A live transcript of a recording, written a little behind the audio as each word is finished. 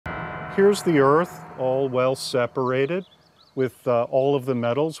Here's the Earth, all well separated, with all of the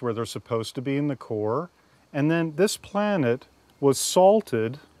metals where they're supposed to be in the core. And then this planet was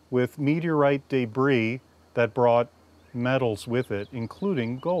salted with meteorite debris that brought metals with it,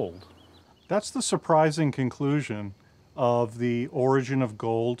 including gold. That's the surprising conclusion of the origin of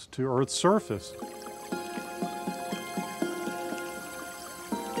gold to Earth's surface.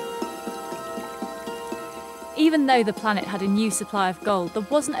 Even though the planet had a new supply of gold, there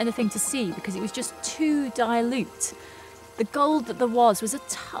wasn't anything to see because it was just too dilute. The gold that there was a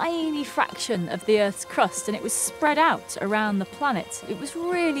tiny fraction of the Earth's crust, and it was spread out around the planet. It was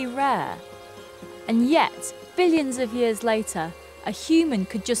really rare. And yet, billions of years later, a human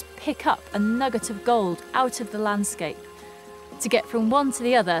could just pick up a nugget of gold out of the landscape. To get from one to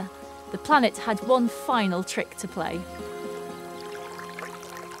the other, the planet had one final trick to play.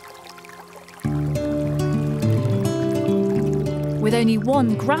 With only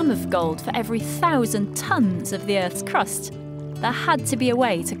 1 gram of gold for every 1,000 tons of the Earth's crust, there had to be a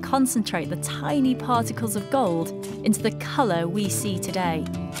way to concentrate the tiny particles of gold into the colour we see today.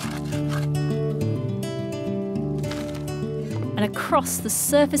 And across the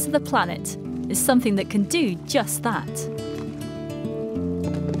surface of the planet is something that can do just that.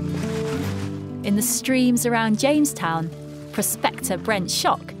 In the streams around Jamestown, prospector Brent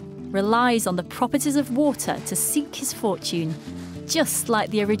Schock relies on the properties of water to seek his fortune, just like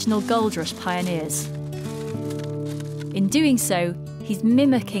the original gold rush pioneers. In doing so, he's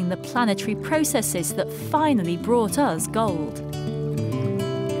mimicking the planetary processes that finally brought us gold.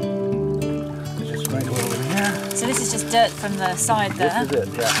 Just right over here. So this is just dirt from the side there? This is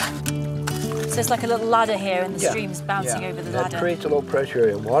it, yeah. So it's like a little ladder here and the stream's bouncing over the ladder. That creates a low pressure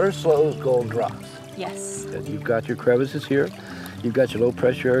area. Water slows, gold drops. Yes. You've got your crevices here. You've got your low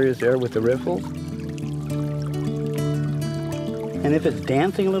pressure areas there with the riffles. And if it's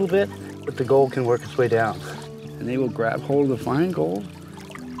dancing a little bit, the gold can work its way down. And they will grab hold of the fine gold.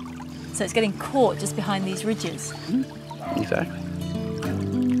 So it's getting caught just behind these ridges. Mm-hmm. Exactly.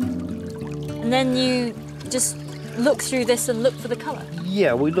 And then you just look through this and look for the colour?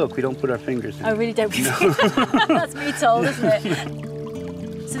 Yeah, we look. We don't put our fingers in. Oh, really don't? No. That's me told, isn't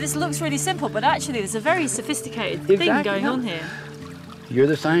it? So this looks really simple, but actually there's a very sophisticated thing going on here. You're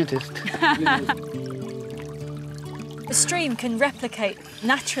the scientist. The stream can replicate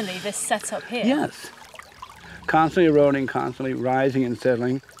naturally this setup here. Yes. Constantly eroding, constantly rising and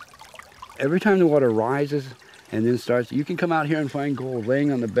settling. Every time the water rises and then starts, you can come out here and find gold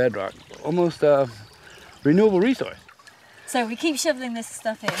laying on the bedrock. Almost a renewable resource. So we keep shoveling this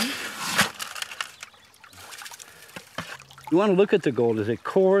stuff in. You want to look at the gold. Is it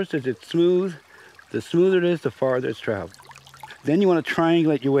coarse? Is it smooth? The smoother it is, the farther it's traveled. Then you want to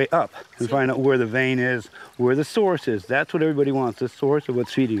triangulate your way up and find out where the vein is, where the source is. That's what everybody wants, the source of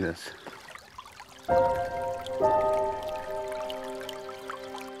what's feeding this.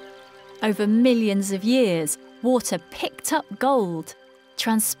 Over millions of years, water picked up gold,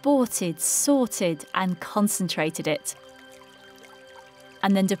 transported, sorted, and concentrated it,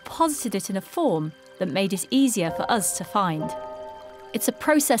 and then deposited it in a form that made it easier for us to find. It's a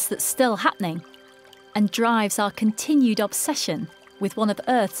process that's still happening and drives our continued obsession with one of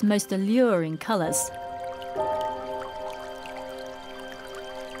Earth's most alluring colours.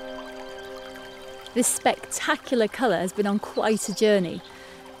 This spectacular colour has been on quite a journey.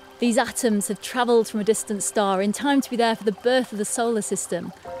 These atoms have travelled from a distant star in time to be there for the birth of the solar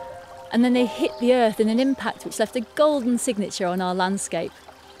system, and then they hit the Earth in an impact which left a golden signature on our landscape.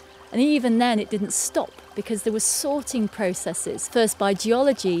 And even then it didn't stop, because there were sorting processes, first by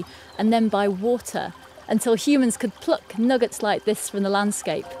geology and then by water, until humans could pluck nuggets like this from the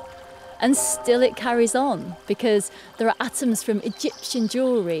landscape. And still it carries on, because there are atoms from Egyptian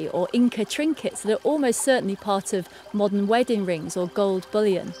jewellery or Inca trinkets that are almost certainly part of modern wedding rings or gold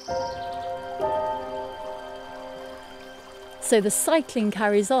bullion. So the cycling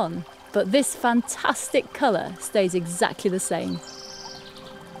carries on, but this fantastic colour stays exactly the same.